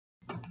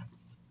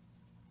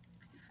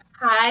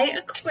Hi,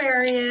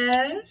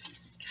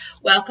 Aquarius.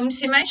 Welcome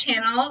to my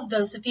channel.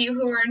 Those of you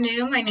who are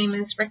new, my name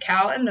is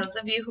Racquel, and those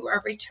of you who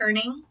are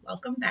returning,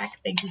 welcome back.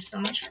 Thank you so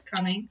much for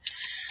coming.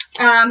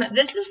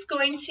 This is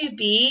going to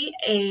be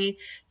a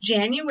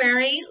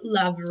January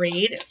love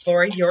read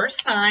for your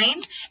sign.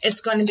 It's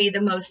going to be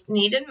the most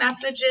needed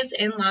messages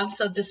in love,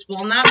 so this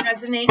will not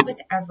resonate with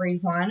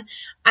everyone.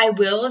 I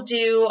will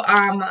do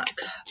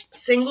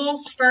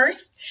singles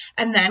first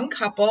and then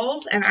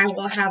couples, and I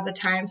will have the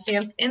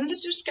timestamps in the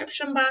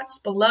description box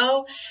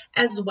below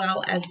as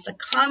well as the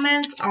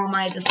comments. All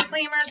my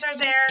disclaimers are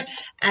there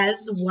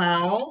as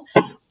well.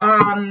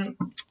 And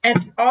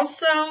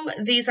also,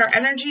 these are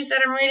energies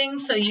that I'm reading,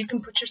 so you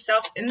can put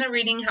yourself in the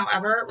reading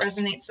however it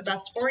resonates the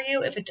best for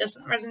you. If it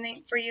doesn't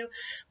resonate for you,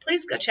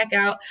 please go check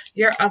out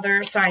your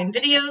other sign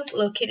videos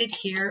located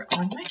here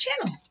on my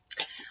channel.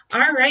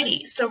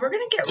 Alrighty, so we're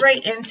going to get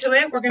right into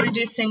it. We're going to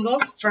do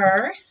singles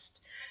first.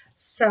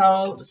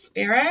 So,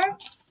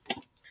 Spirit,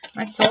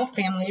 my soul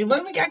family, what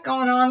do we got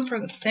going on for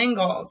the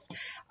singles?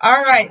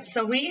 Alright,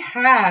 so we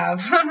have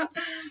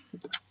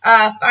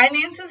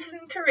finances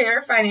and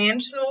career.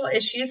 Financial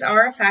issues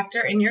are a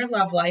factor in your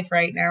love life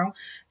right now.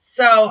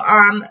 So,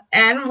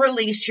 and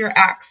release your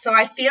ex. So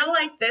I feel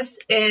like this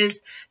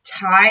is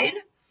tied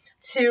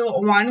to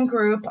one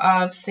group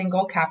of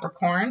single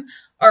Capricorn,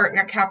 or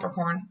not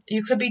Capricorn.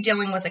 You could be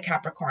dealing with a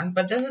Capricorn,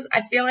 but this is,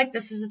 I feel like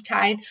this is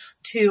tied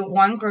to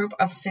one group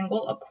of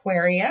single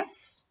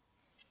Aquarius.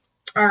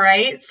 All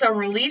right, so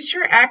release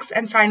your ex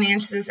and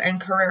finances and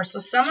career. So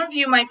some of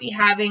you might be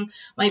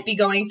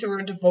going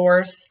through a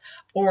divorce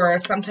or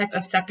some type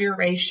of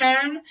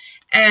separation,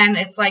 and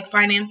it's like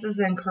finances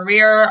and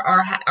career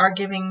are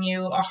giving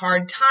you a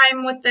hard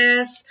time with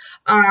this.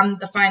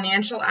 The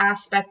financial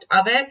aspect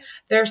of it,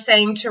 they're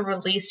saying to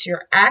release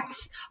your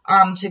ex,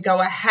 to go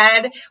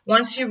ahead.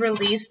 Once you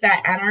release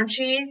that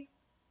energy,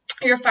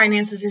 your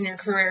finances and your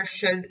career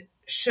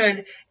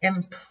should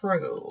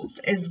improve,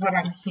 is what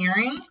I'm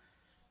hearing.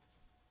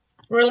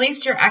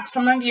 Released your ex.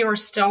 Some of you are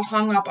still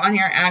hung up on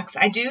your ex.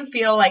 I do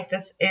feel like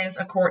this is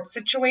a court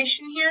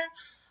situation here.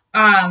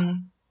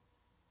 And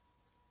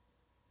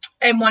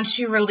once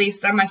you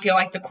release them, I feel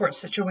like the court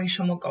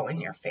situation will go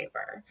in your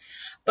favor.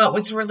 But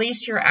with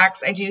release your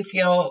ex, I do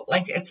feel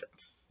like it's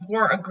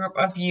for a group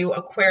of you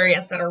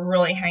Aquarius that are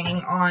really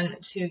hanging on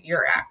to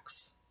your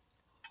ex.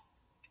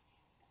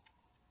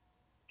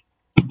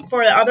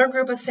 For the other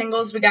group of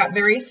singles, we got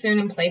very soon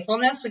and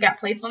playfulness. We got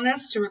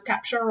playfulness to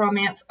recapture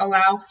romance,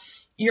 allow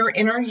your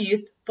inner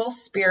youthful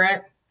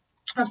spirit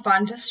of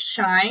fun to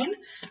shine,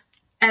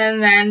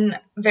 and then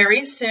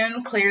very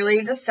soon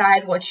clearly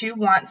decide what you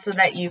want so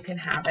that you can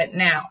have it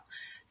now.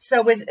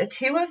 So with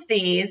two of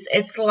these,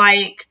 it's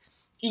like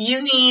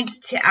you need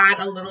to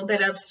add a little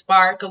bit of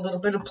spark, a little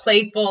bit of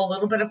playful, a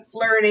little bit of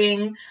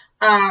flirting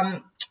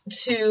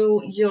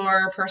to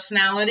your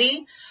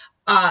personality.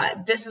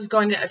 This is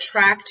going to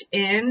attract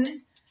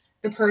in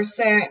the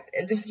person.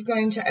 This is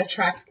going to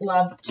attract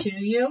love to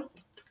you.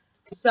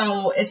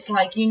 So it's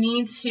like you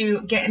need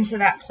to get into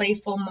that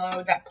playful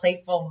mode, that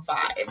playful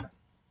vibe.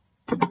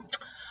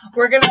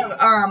 We're going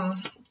to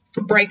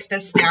break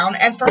this down.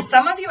 And for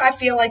some of you, I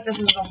feel like this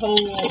is a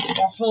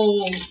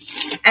whole,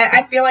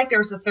 I feel like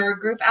there's a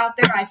third group out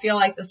there. I feel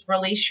like this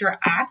release your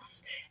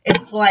ex.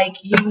 It's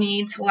like you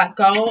need to let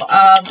go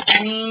of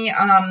any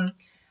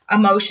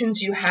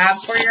emotions you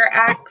have for your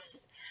ex.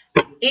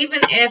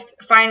 Even if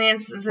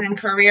finances and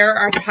career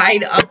are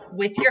tied up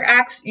with your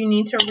ex, you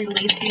need to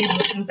release the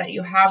emotions that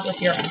you have with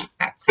your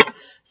ex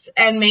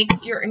and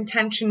make your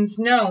intentions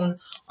known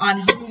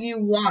on who you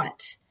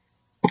want.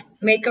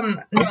 Make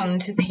them known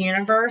to the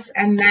universe,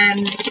 and then,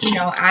 you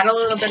know, add a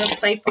little bit of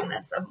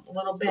playfulness, a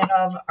little bit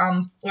of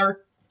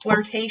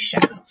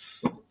flirtation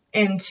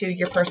into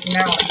your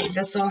personality.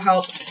 This will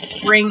help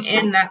bring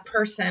in that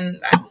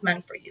person that's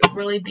meant for you.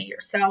 Really be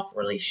yourself,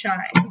 really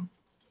shine.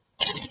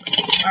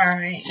 All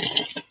right,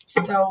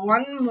 so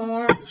one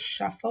more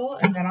shuffle,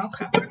 and then I'll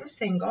cover the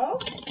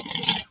singles.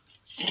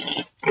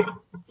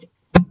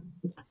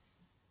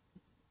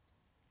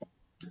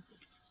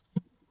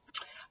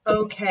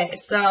 Okay,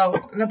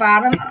 so the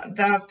bottom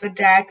of the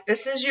deck,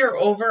 this is your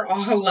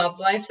overall love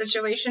life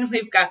situation.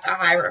 We've got the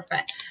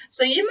Hierophant.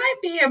 So you might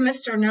be a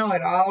Mr.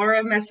 Know-It-all or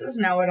a Mrs.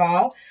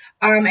 Know-It-all.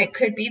 It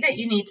could be that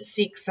you need to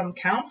seek some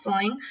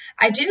counseling.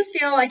 I do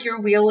feel like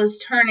your wheel is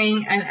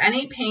turning and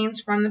any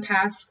pains from the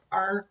past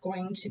are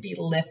going to be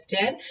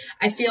lifted.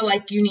 I feel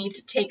like you need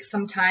to take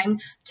some time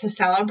to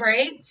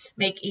celebrate,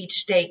 make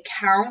each day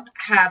count,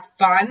 have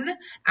fun,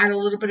 add a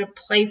little bit of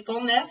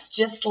playfulness,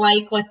 just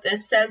like what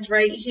this says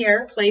right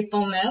here,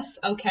 playfulness,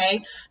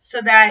 okay, so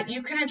that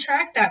you can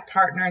attract that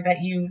partner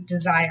that you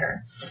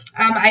desire.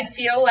 I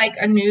feel like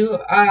a new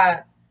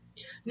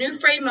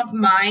frame of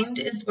mind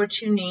is what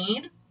you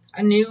need.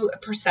 A new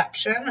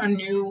perception, a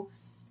new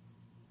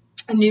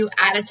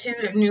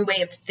attitude, a new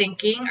way of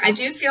thinking. I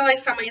do feel like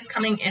somebody's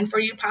coming in for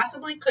you.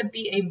 Possibly could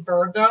be a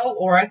Virgo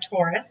or a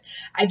Taurus.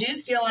 I do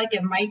feel like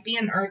it might be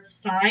an earth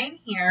sign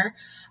here,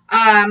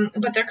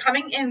 but they're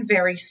coming in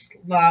very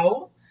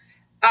slow.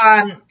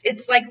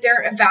 it's like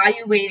they're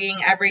evaluating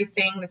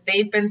everything that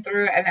they've been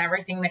through and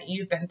everything that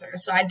you've been through.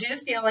 So I do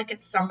feel like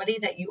it's somebody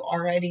that you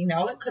already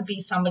know. It could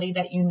be somebody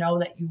that you know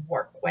that you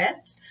work with.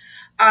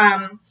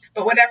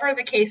 But whatever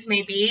the case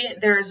may be,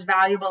 there's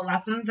valuable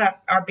lessons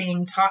that are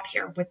being taught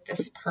here with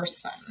this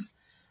person.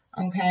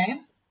 Okay.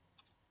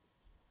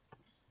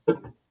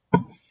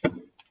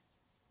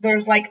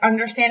 There's like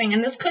understanding,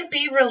 and this could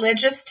be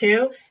religious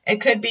too.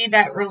 It could be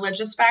that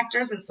religious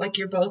factors. It's like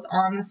you're both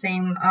on the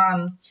same,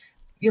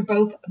 you're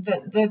both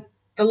the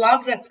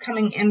love that's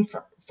coming in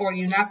for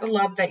you, not the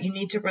love that you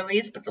need to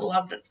release, but the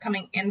love that's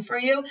coming in for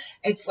you.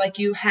 It's like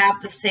you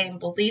have the same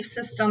belief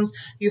systems,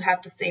 you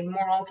have the same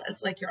morals.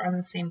 It's like you're on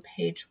the same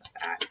page with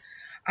that.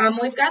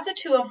 We've got the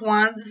Two of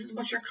Wands. This is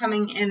what you're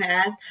coming in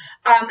as.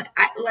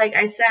 Like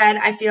I said,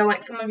 I feel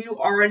like some of you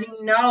already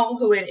know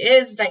who it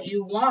is that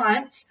you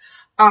want.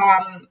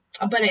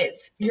 But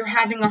you're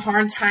having a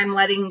hard time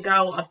letting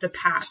go of the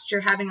past.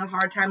 You're having a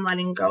hard time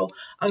letting go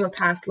of a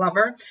past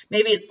lover.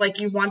 Maybe it's like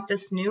you want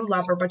this new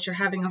lover, but you're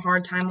having a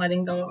hard time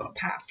letting go of a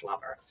past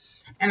lover.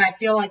 And I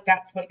feel like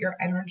that's what your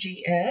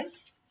energy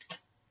is.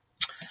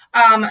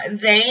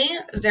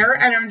 Their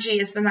energy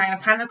is the Nine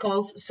of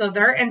Pentacles, so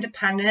they're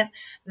independent,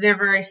 they're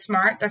very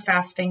smart, they're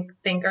fast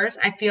thinkers.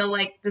 I feel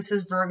like this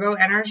is Virgo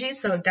energy,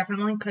 so it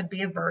definitely could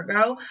be a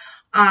Virgo.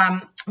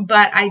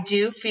 But I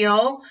do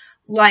feel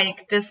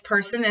like this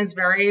person is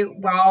very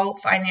well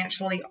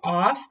financially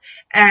off,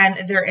 and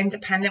they're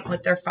independent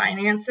with their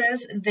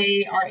finances.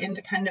 They are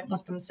independent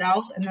with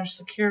themselves, and they're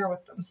secure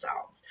with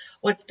themselves.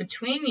 What's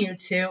between you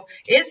two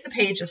is the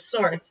Page of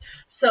Swords.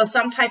 So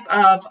some type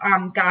of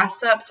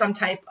gossip, some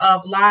type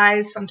of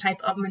lies, some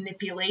type of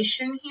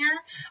manipulation here.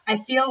 I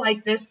feel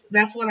like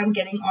that's what I'm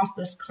getting off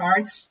this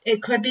card.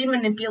 It could be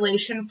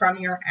manipulation from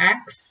your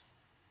ex,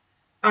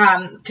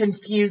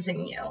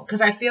 confusing you,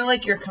 because I feel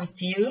like you're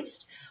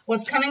confused.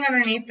 What's coming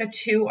underneath the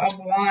Two of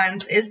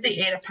Wands is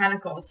the Eight of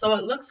Pentacles. So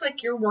it looks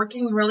like you're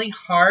working really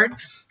hard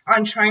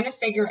on trying to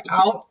figure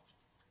out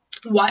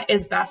what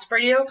is best for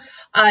you.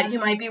 You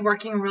might be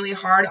working really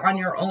hard on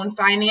your own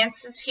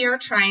finances here,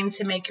 trying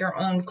to make your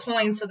own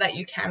coin so that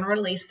you can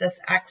release this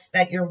ex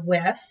that you're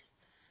with.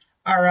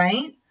 All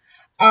right.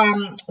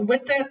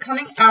 With the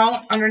coming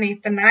out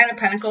underneath the Nine of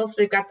Pentacles,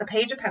 we've got the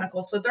Page of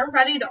Pentacles. So they're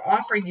ready to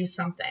offer you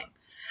something.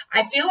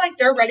 I feel like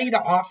they're ready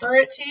to offer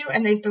it to you,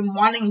 and they've been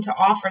wanting to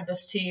offer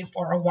this to you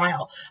for a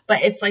while.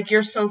 But it's like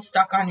you're so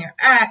stuck on your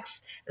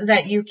ex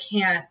that you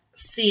can't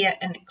see it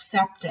and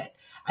accept it.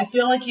 I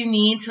feel like you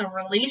need to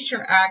release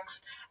your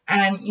ex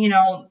and, you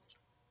know,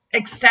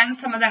 extend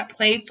some of that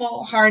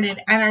playful-hearted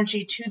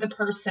energy to the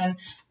person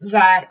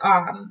that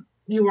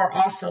you are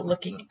also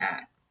looking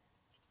at.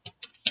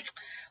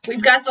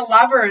 We've got the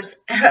Lovers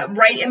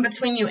right in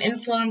between you,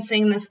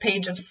 influencing this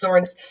Page of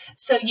Swords.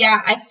 So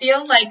yeah, I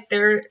feel like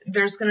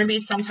there's going to be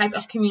some type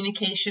of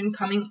communication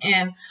coming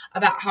in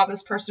about how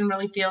this person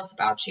really feels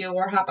about you,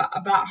 or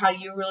about how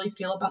you really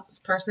feel about this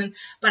person.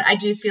 But I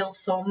do feel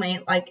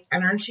soulmate-like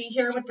energy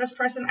here with this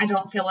person. I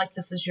don't feel like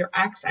this is your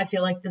ex. I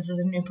feel like this is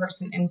a new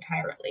person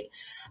entirely.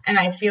 And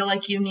I feel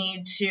like you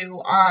need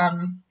to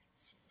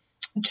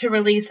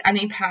release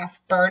any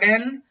past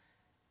burden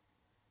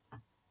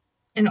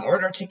in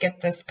order to get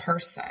this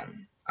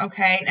person.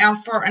 Okay,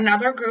 now for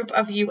another group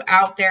of you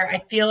out there, I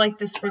feel like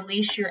this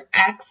release your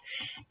ex,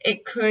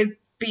 it could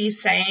be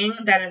saying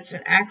that it's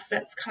an ex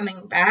that's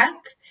coming back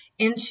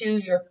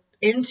into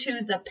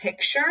the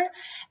picture,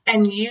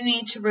 and you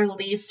need to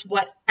release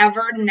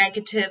whatever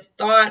negative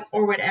thought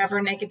or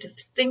whatever negative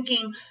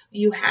thinking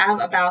you have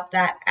about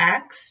that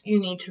ex.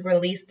 You need to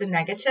release the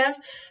negative,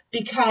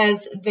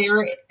 because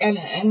they're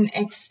and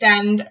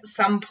extend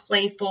some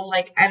playful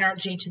like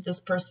energy to this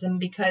person,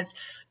 because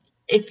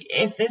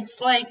if it's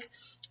like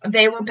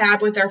they were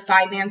bad with their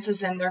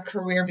finances and their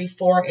career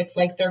before, it's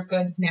like they're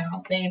good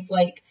now.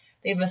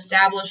 They've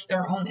established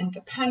their own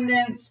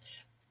independence,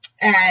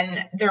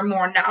 and they're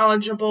more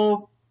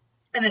knowledgeable,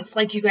 and it's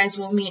like you guys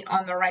will meet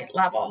on the right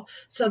level.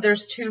 So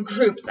there's two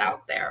groups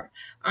out there.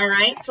 All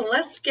right, so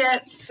let's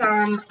get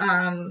some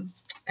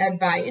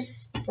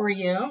advice for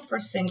you for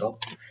single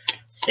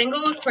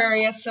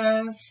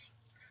Aquariuses.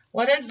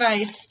 What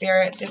advice,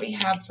 Spirit, do we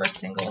have for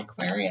single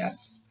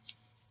Aquarius?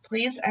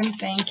 Please and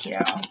thank you,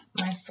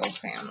 my soul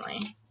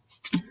family.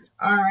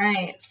 All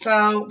right,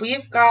 so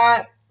we've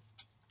got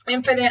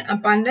infinite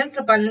abundance.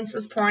 Abundance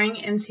is pouring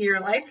into your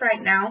life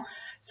right now.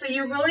 So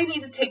you really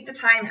need to take the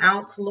time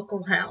out to look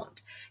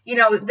around. You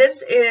know,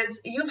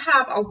 you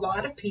have a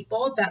lot of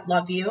people that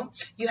love you.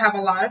 You have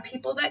a lot of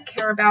people that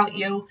care about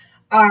you.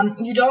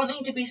 You don't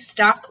need to be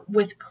stuck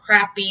with a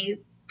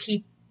crappy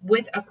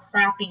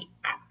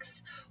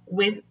ex.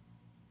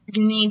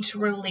 You need to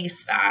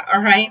release that,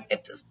 all right?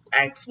 If this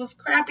ex was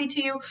crappy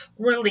to you,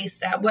 release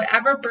that.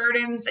 Whatever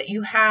burdens that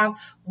you have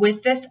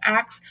with this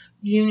ex,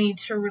 you need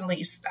to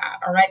release that,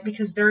 all right?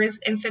 Because there is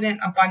infinite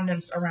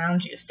abundance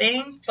around you.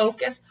 Staying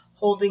focused,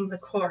 holding the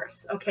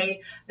course,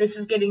 okay? This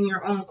is getting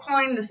your own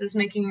coin. This is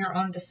making your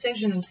own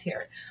decisions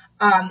here.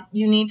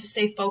 You need to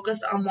stay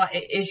focused on what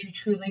it is you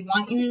truly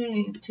want. You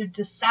need to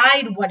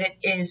decide what it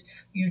is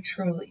you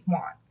truly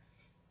want.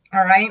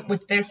 All right,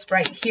 with this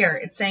right here,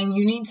 it's saying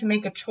you need to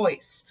make a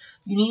choice.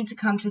 You need to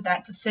come to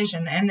that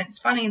decision. And it's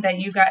funny that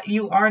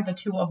you are the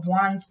Two of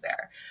Wands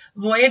there.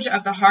 Voyage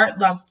of the heart,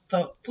 love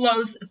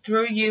flows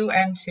through you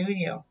and to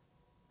you.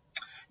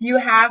 You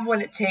have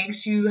what it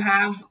takes. You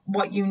have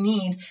what you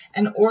need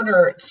in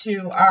order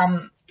to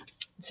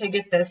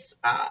get this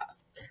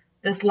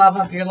this love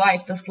of your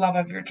life, this love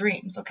of your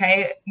dreams,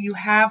 okay? You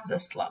have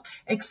this love.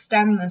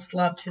 Extend this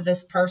love to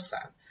this person,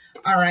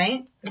 all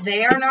right?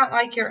 They are not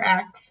like your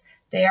ex.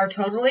 They are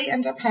totally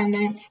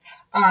independent,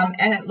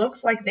 and it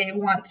looks like they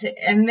want to,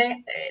 and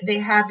they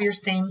have your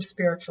same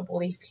spiritual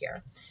belief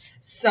here,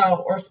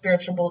 or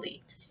spiritual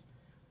beliefs.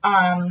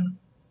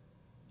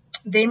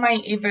 They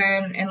might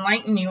even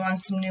enlighten you on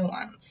some new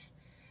ones,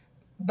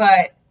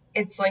 but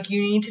it's like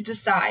you need to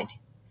decide.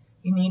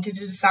 You need to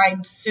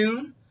decide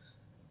soon,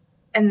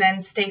 and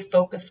then stay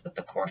focused with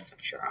the course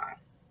that you're on.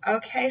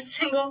 Okay,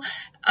 single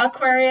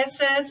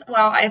Aquariuses,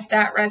 well, if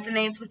that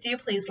resonates with you,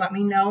 please let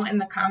me know in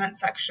the comment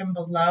section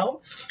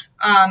below.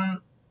 I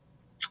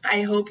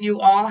hope you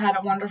all had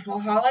a wonderful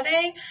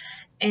holiday,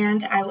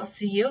 and I will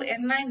see you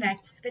in my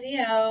next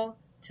video.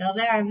 Till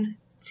then,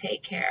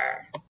 take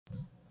care.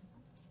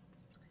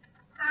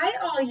 Hi,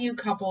 all you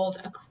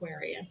coupled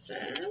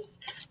Aquariuses.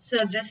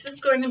 So this is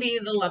going to be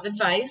the love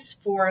advice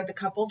for the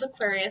coupled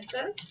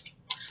Aquariuses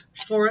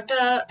for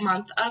the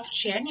month of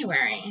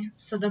January.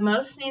 So the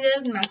most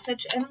needed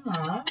message in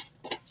love.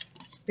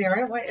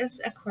 Spirit, what is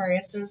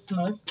Aquarius's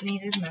most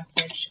needed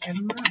message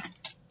in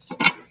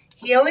love?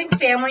 Healing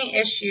family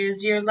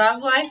issues. Your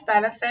love life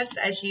benefits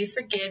as you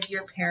forgive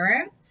your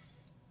parents.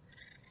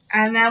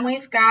 And then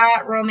we've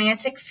got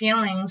romantic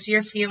feelings.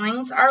 Your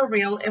feelings are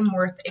real and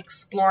worth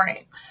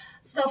exploring.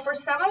 So for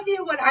some of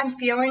you, what I'm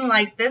feeling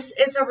like, this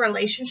is a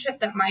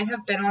relationship that might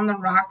have been on the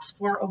rocks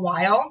for a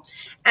while.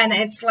 And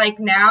it's like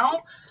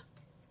now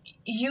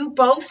you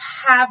both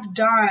have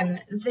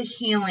done the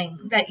healing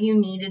that you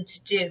needed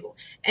to do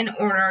in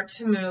order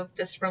to move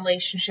this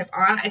relationship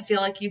on. I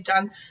feel like you've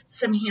done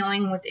some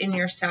healing within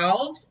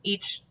yourselves,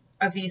 each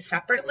of you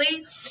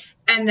separately.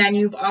 And then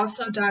you've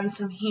also done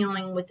some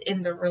healing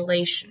within the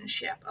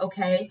relationship,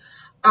 okay?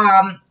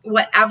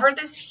 Whatever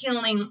this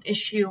healing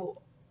issue,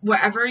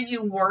 whatever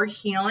you were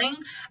healing,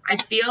 I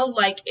feel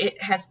like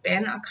it has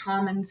been a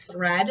common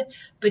thread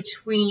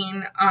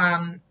between,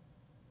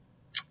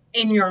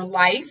 in your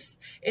life.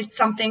 It's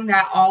something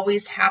that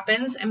always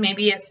happens, and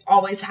maybe it's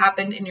always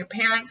happened in your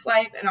parents'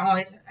 life and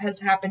always has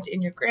happened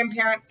in your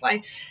grandparents'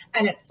 life.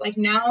 And it's like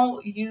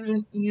now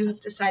you have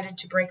decided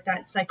to break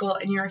that cycle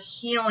and you're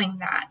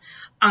healing that.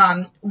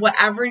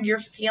 Whatever you're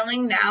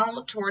feeling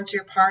now towards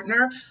your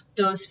partner,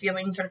 those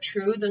feelings are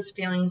true, those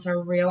feelings are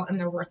real, and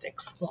they're worth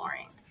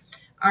exploring.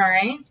 All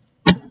right?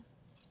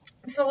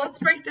 So let's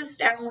break this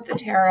down with the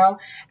tarot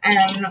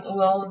and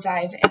we'll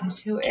dive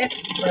into it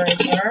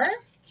further.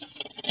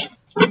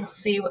 We'll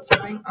see what's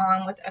going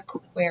on with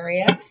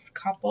Aquarius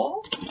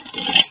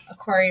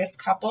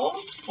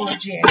couples for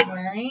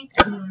January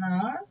in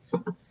love.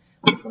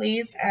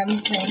 Please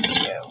and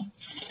thank you,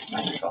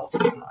 my soul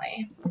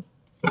family.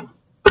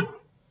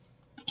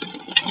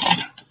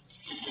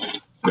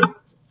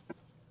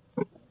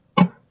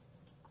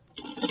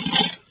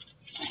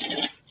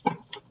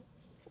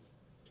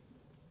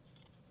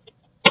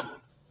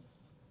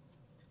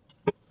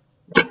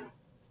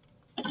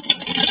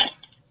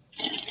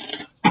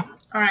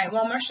 All right,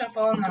 one more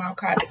shuffle and then I'll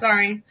cut.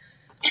 Sorry.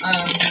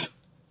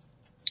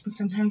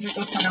 Sometimes I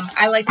go silent.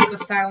 I like to go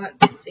silent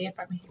to see if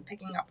I'm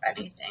picking up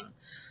anything.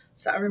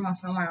 So every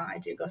once in a while I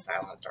do go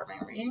silent during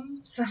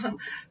readings. So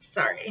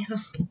sorry.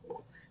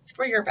 It's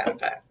for your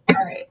benefit. All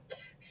right.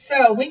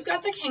 So we've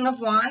got the King of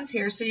Wands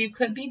here. So you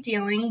could be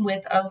dealing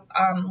with a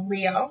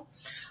Leo.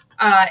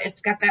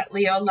 It's got that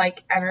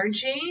Leo-like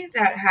energy,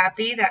 that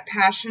happy, that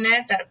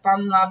passionate, that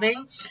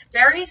fun-loving,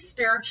 very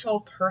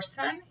spiritual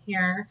person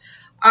here.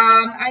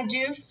 I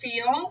do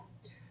feel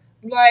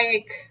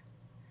like,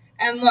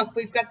 and look,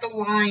 we've got the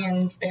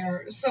lions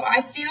there. So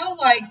I feel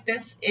like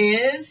this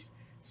is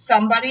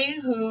somebody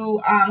who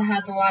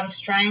has a lot of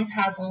strength,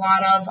 has a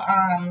lot of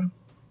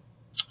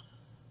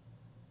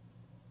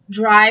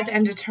drive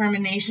and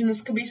determination.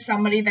 This could be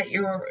somebody that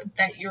you're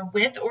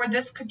with, or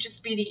this could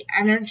just be the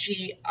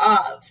energy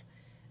of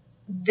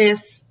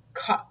this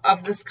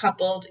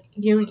coupled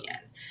union.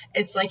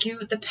 It's like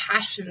the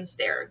passion's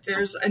there.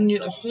 There's a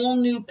whole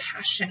new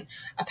passion,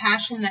 a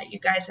passion that you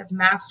guys have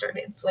mastered.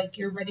 It's like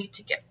you're ready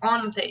to get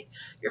on with it.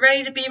 You're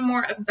ready to be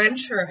more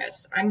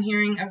adventurous. I'm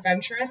hearing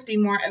adventurous, be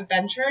more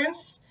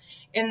adventurous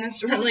in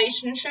this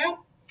relationship.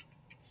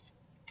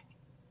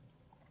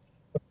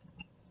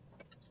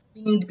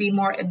 You need to be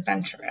more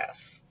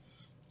adventurous.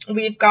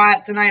 We've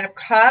got the Knight of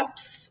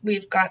Cups.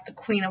 We've got the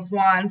Queen of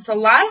Wands. So a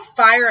lot of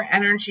fire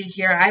energy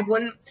here. I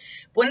wouldn't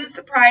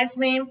surprise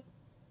me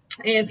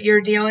if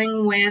you're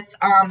dealing with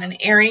an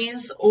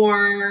Aries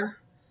or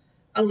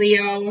a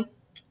Leo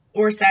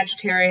or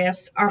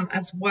Sagittarius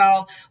as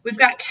well. We've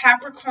got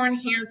Capricorn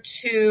here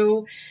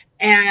too,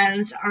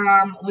 and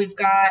we've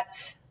got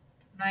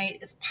Night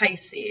is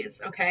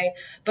Pisces, okay?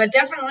 But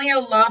definitely a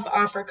love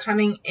offer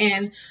coming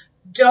in.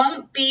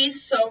 Don't be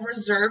so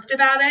reserved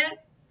about it.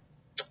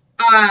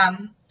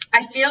 I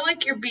feel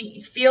like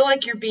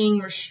you're being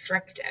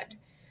restricted.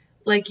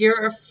 Like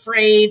you're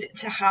afraid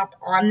to hop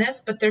on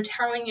this, but they're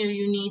telling you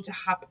you need to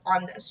hop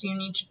on this. You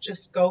need to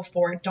just go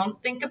for it.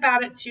 Don't think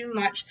about it too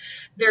much.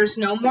 There's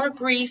no more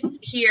grief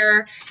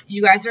here.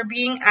 You guys are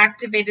being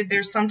activated.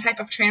 There's some type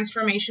of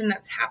transformation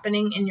that's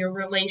happening in your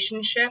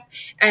relationship,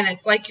 and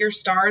it's like your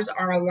stars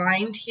are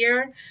aligned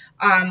here.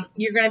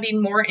 You're going to be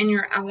more in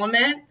your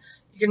element.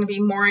 You're going to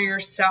be more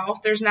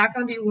yourself. There's not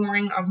going to be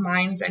warring of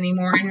minds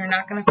anymore, and you're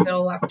not going to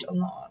feel left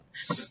alone.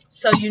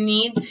 So you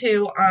need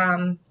to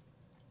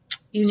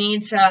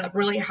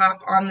really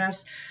hop on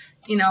this.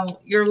 You know,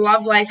 your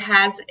love life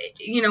has,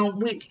 you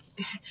know,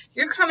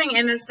 you're coming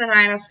in as the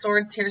Nine of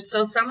Swords here.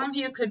 So some of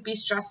you could be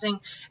stressing,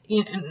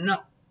 you know,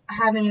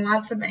 having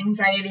lots of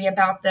anxiety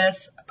about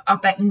this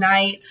up at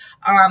night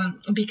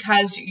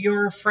because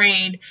you're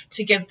afraid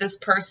to give this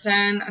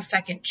person a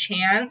second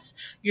chance.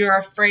 You're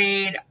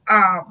afraid,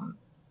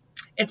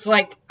 it's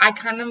like, I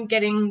kind of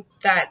getting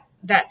that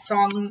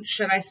song,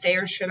 Should I Stay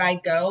or Should I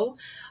Go?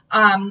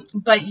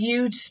 But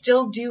you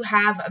still do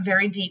have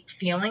very deep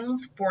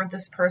feelings for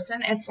this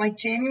person. It's like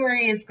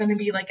January is going to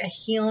be like a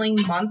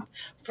healing month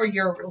for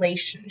your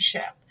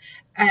relationship.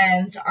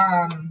 And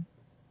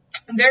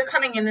they're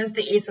coming in as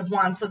the Ace of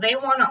Wands. So they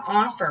want to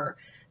offer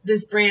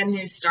this brand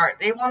new start.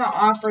 They want to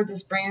offer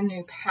this brand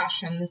new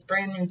passion, this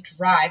brand new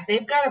drive.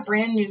 They've got a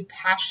brand new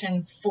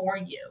passion for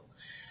you.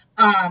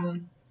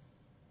 I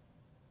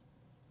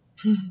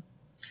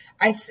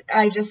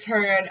just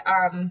heard,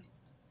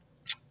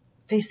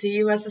 they see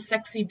you as a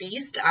sexy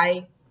beast.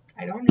 I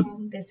don't know.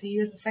 They see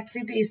you as a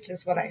sexy beast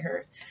is what I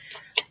heard.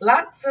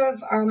 Lots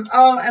of,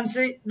 oh, and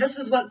so this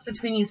is what's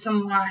between you,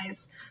 some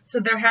lies. So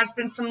there has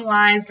been some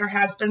lies. There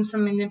has been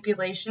some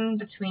manipulation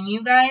between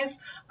you guys.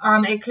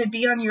 It could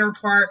be on your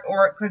part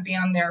or it could be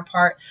on their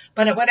part.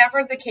 But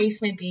whatever the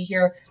case may be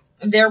here,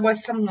 there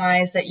was some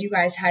lies that you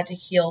guys had to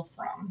heal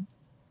from.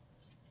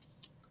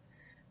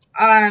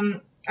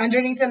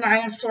 Underneath the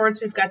Nine of Swords,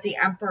 we've got the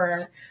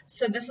Emperor.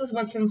 So this is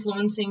what's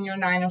influencing your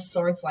Nine of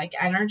Swords-like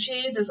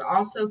energy. This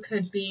also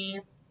could be,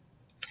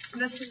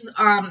 this is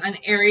an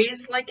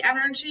Aries-like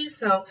energy.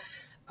 So,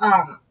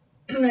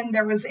 and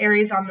there was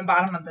Aries on the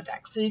bottom of the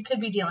deck. So you could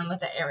be dealing with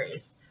the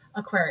Aries,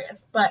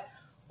 Aquarius. But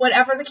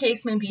whatever the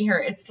case may be here,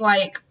 it's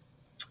like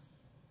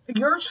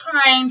you're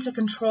trying to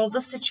control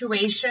the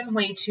situation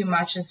way too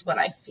much is what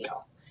I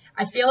feel.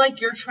 I feel like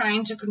you're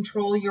trying to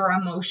control your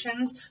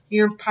emotions.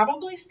 You're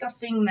probably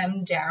stuffing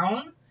them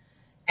down,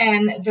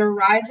 and they're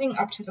rising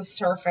up to the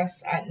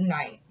surface at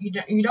night.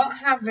 You don't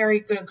have very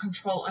good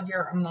control of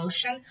your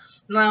emotion.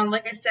 Now,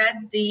 like I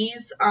said,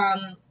 these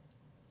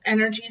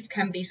energies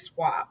can be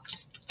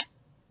swapped.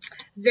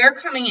 They're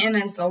coming in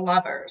as the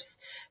Lovers.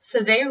 So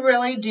they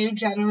really do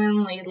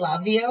genuinely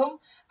love you.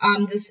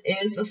 This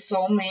is a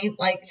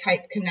soulmate-like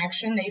type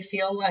connection. They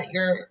feel that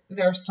you're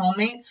their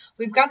soulmate.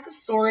 We've got the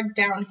Sword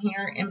down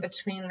here in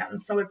between them.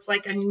 So it's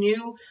like a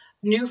new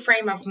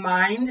frame of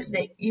mind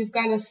that you've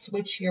got to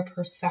switch your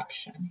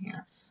perception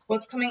here.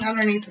 What's coming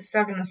underneath the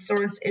Seven of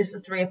Swords is the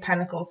Three of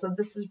Pentacles. So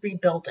this is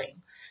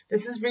rebuilding.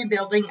 This is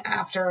rebuilding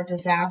after a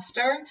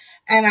disaster.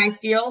 And I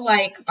feel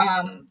like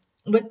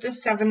with the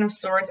Seven of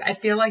Swords, I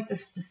feel like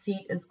this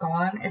deceit is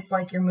gone. It's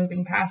like you're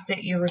moving past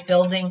it. You're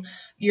rebuilding.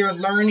 You're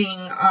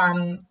learning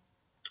how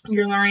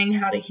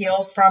to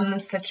heal from the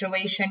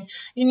situation.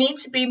 You need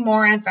to be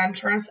more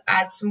adventurous,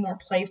 add some more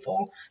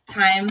playful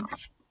time,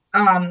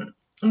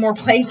 more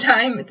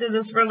playtime to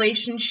this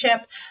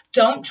relationship.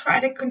 Don't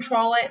try to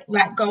control it.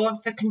 Let go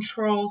of the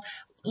control.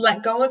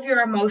 Let go of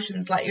your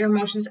emotions. Let your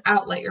emotions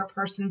out. Let your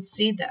person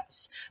see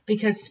this.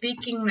 Because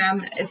speaking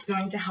them, it's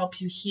going to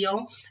help you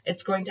heal.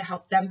 It's going to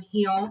help them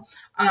heal.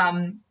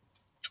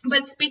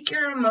 But speak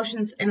your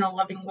emotions in a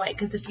loving way.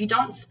 Because if you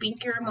don't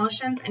speak your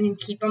emotions and you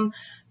keep them,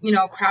 you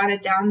know,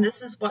 crowded down,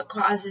 this is what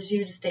causes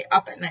you to stay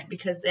up at night.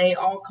 Because they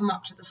all come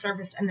up to the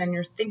surface and then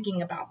you're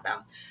thinking about them.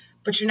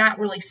 But you're not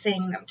really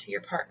saying them to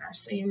your partner.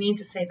 So you need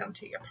to say them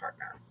to your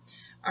partner.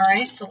 All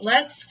right, so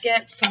let's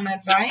get some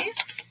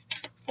advice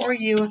for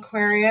you,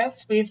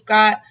 Aquarius. We've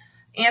got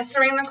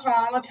answering the call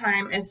all the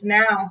time is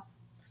now.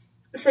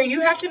 So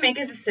you have to make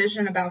a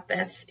decision about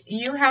this.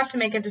 You have to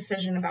make a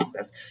decision about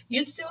this.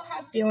 You still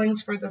have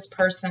feelings for this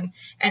person.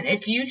 And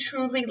if you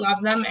truly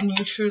love them and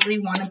you truly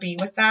want to be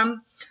with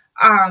them,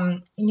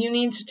 you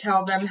need to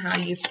tell them how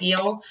you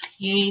feel.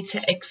 You need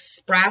to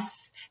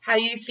express how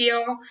you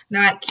feel,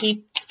 not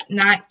keep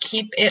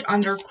it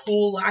under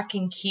cool lock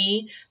and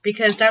key,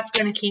 because that's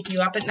going to keep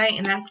you up at night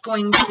and that's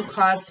going to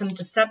cause some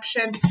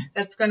deception.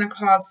 That's going to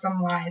cause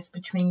some lies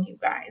between you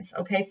guys.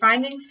 Okay,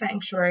 finding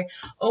sanctuary,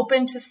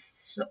 opening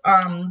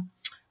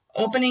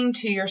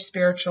to your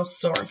spiritual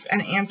source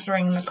and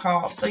answering the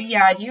call. So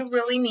yeah, you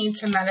really need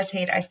to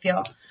meditate. I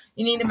feel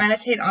You need to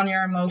meditate on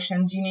your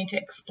emotions. You need to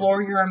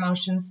explore your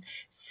emotions,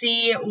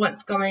 see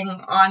what's going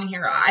on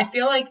here. I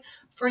feel like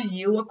for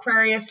you,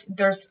 Aquarius,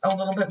 there's a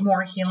little bit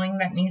more healing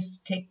that needs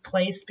to take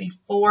place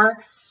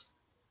before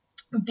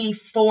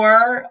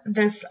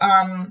this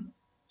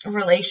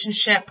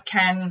relationship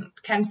can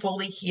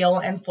fully heal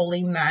and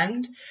fully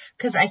mend,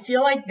 because I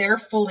feel like they're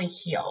fully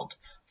healed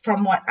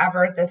from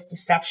whatever this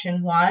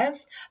deception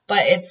was,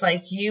 but it's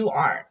like you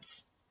aren't.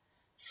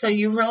 So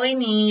you really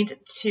need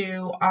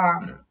to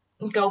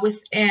go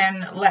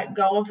within, let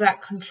go of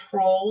that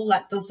control,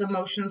 let those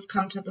emotions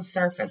come to the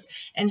surface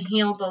and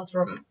heal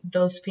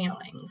those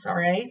feelings, all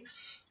right?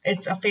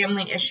 It's a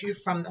family issue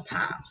from the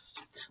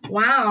past.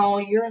 Wow,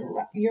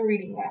 you're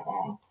reading that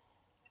long.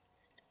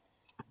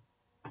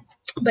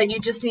 But you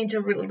just need to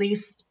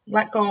release,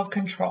 let go of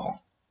control.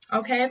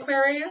 Okay,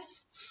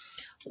 Aquarius?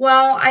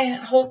 Well,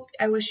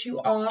 I wish you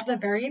all the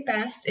very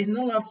best in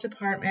the love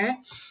department.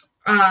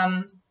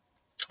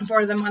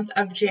 For the month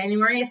of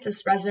January. If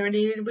this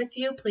resonated with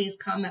you, please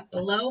comment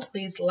below.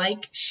 Please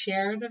like,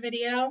 share the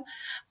video,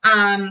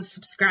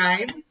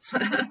 subscribe.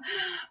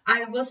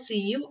 I will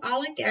see you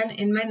all again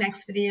in my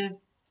next video.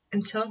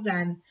 Until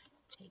then,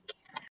 take care.